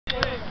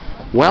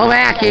Well,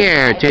 back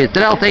here to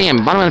Sidell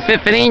Stadium, bottom of the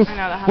 5th inning.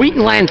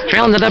 Wheaton Lyons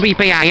trailing the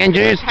WPI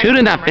Engineers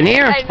 2-0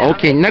 here.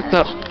 Okay, next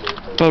up,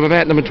 for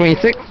bat number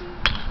 26.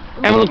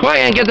 Evan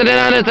LaCroix gets it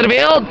down into the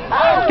field.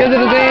 Gets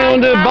it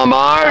down to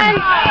Bombard.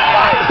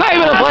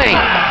 Saving the plate.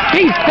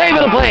 He's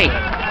saving the plate.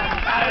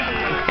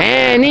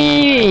 And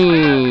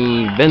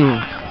even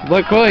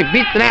LaCroix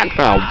beats the net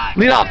for a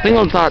leadoff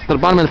single start to the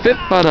bottom of the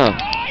 5th for the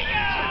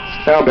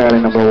Now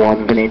batting number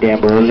 1, Vinny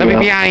D'Ambrosio.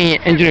 WPI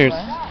Engineers.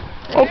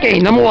 Okay,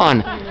 number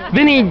 1,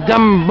 Vinny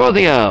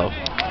D'Ambrosio.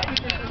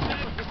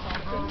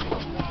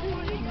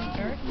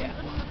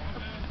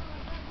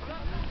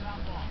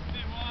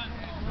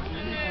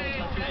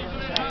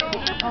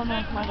 Oh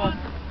no, my God.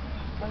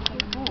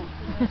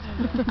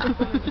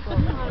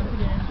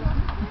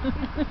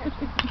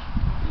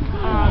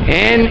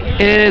 And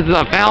is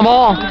a foul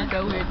ball. Do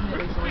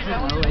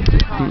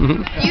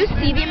you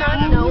see the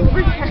amount of snow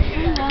over here?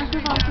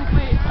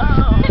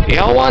 The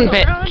 0-1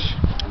 pitch.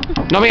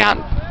 Nobody out.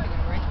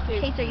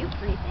 Chase, are you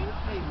freezing?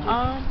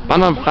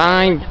 Bottom of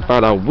 5 for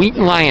the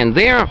Wheaton Lyons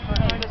there.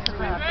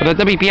 For the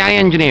WPI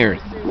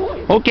Engineers.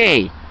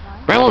 Okay.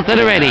 Bremel set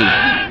it ready.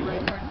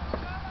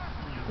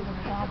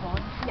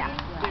 Yeah.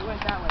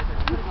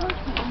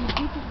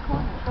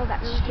 Oh,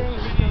 that's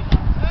strange.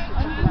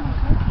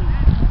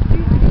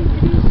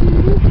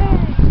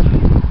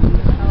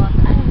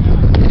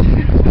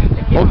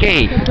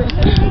 Okay.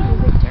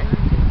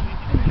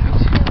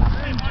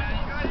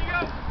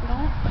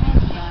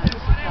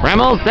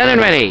 Bremel set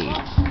and ready.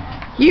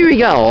 Here we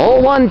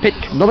go. 0-1 pitch.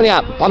 Nobody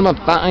up. Bottom of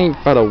 5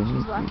 for the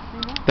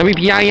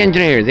WPI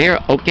Engineers here.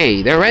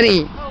 Okay, they're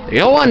ready. The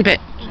 0-1 pitch.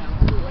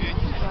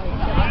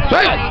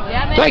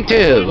 Strike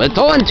 2. It's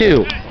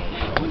 0-2.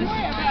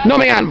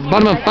 Nobody out.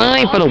 Bottom of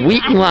 5 for the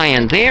Wheaton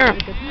Lyons here.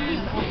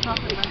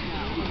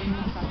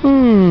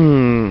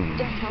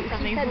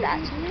 Said that.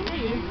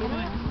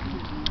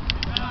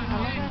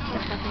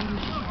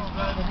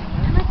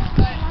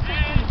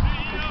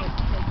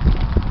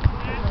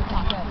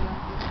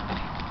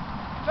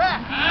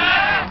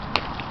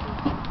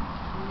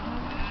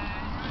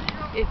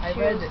 I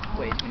read it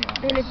way too long.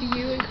 And if you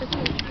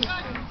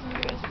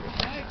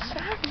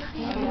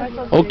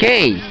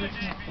Okay.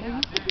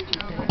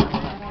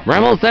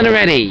 Bremel center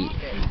ready.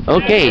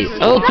 Okay,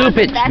 0-2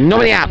 pitch.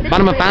 Nobody out.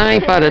 Bottom of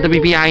 5 for the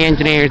WPI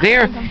Engineers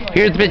here.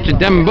 Here's the pitch to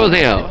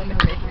D'Ambrosio.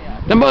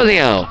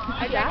 D'Ambrosio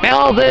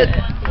fells it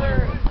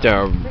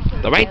to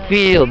the right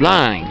field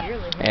line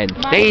and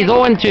stays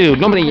 0-2.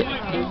 Nobody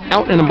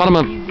out in the bottom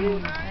of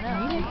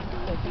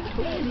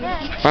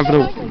 5 for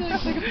the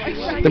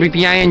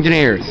WPI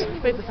Engineers.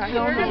 I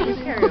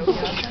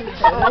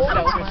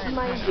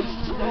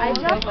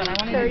dropped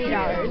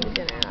 $30 in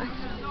dinner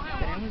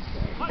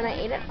and I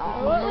ate it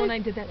all. Oh, and I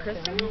did that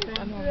Christmas.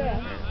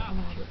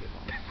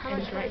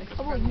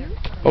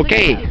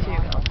 Okay.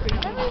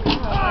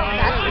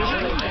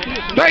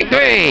 Strike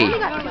 3.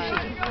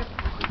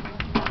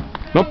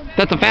 Nope,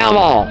 that's a foul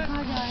ball.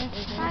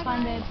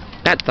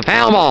 That's a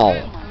foul ball.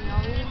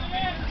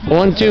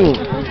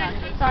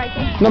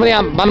 1-2. Nobody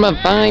out. Bottom of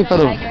 5 for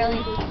the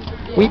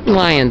Wheaton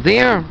Lyons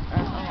there.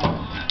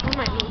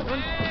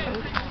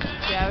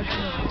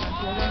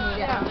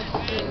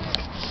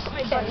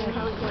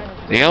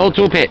 The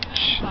 0-2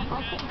 pitch.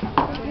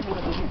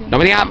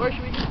 Nobody up.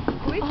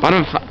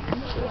 Bottom of 5.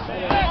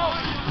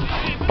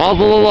 Ball's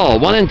a little low.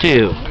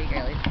 1-2.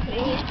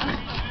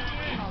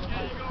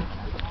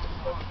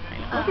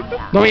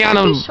 Nobody out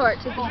on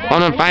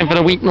bottom of 5 for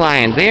the Wheaton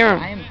Lyons there.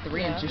 I am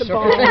 3 inches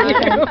shorter than you.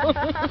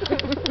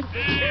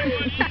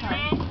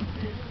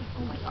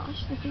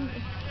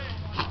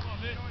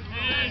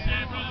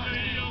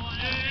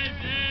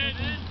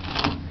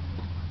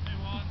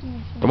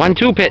 The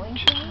 1-2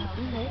 pitch.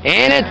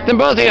 And it's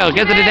D'Ambrosio.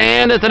 Gets it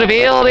down to the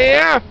field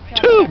here.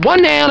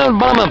 1 down on the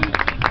bottom of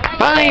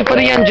 5 for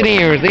the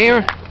Engineers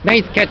there.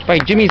 Nice catch by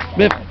Jimmy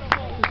Smith.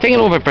 Taking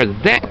over for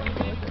Zach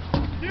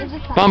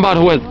Bombard,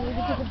 who was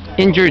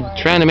injured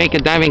trying to make a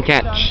diving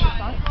catch.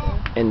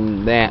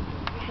 And that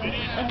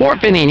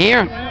 4th inning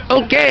here.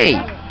 Okay.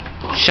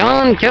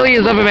 Sean Kelly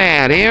is up a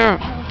bat here.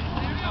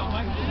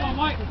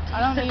 I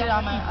don't need it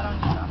on my.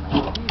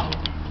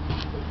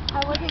 I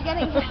wasn't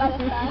getting hit by the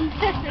sun.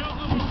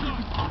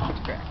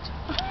 Correct.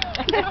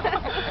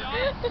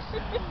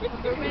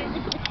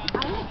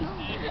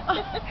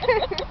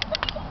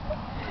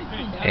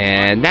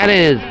 And that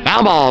is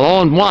foul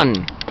ball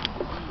 0-1.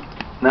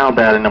 Now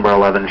batting number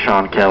 11,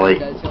 Sean Kelly. It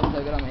does feel so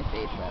good on my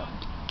face, though.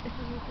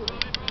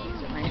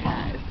 These are my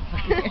eyes.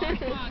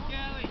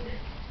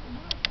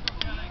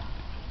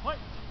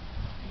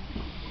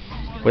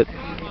 With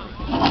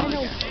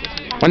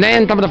 1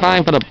 down, top of the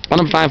 5 for the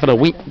bottom 5 for the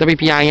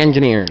WPI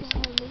Engineers.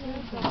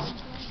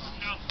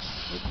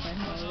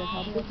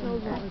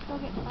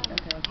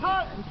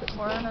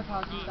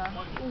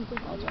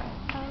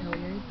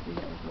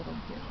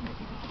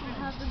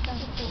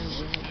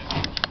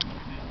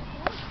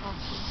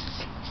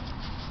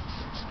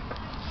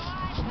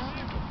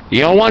 The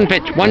 0-1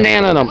 pitch, 1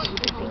 down on them.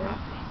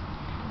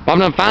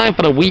 Bottom of 5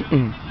 for the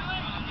Wheaton.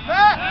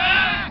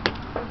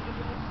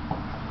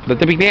 For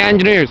the WPI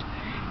Engineers.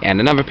 And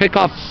another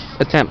pickoff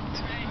attempt.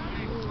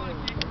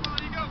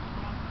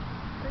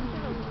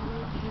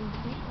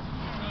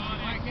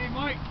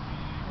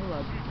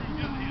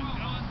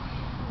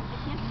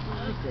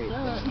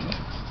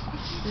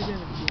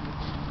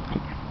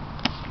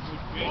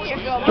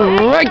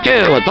 Strike two.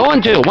 It's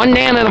 0-2. One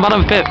down in the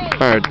bottom fifth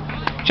for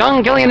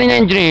Sean Kelly and the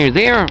Engineers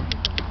here.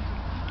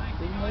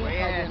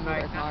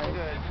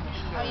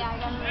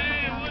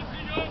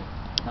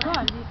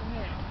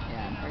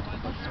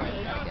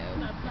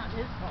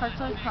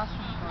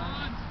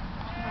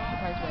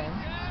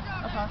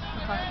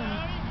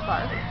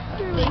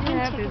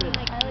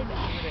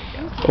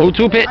 Oh,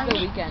 2 pitch.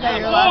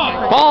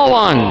 Ball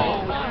 1.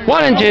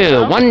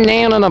 1-2. One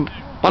down on the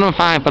bottom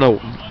 5 for the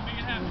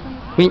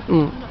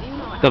Wheaton,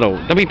 the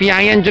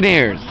WPI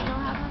Engineers.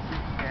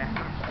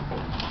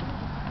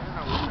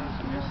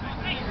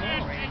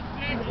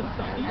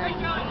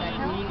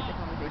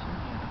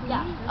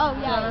 Yeah. Oh,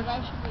 yeah. You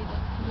guys should read it.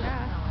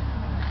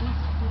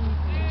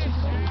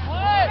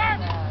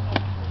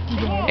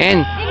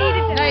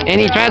 And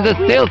he tries to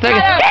steal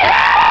second.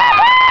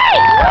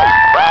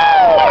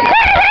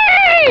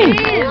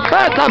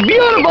 That's a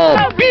beautiful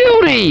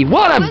beauty!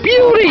 What a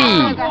beauty!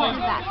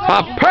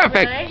 A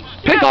perfect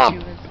pickoff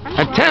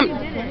attempt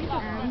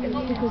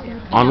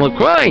on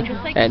LaCroix.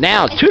 And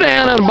now 2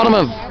 down on the bottom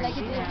of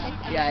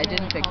Yeah, I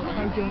didn't fix it.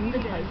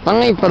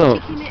 5 for the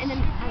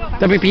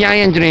WPI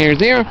Engineers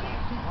here.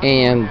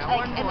 And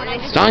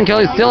John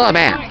Kelly's still at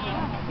bat.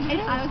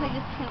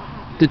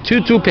 The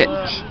 2-2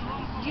 pitch.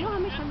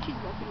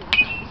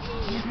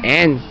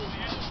 And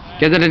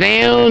gets it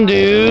down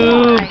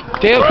to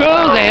Dale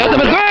Cruz and up to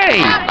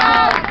McGray.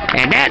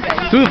 And that's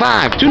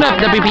 2-5. 2-0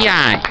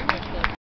 WPI.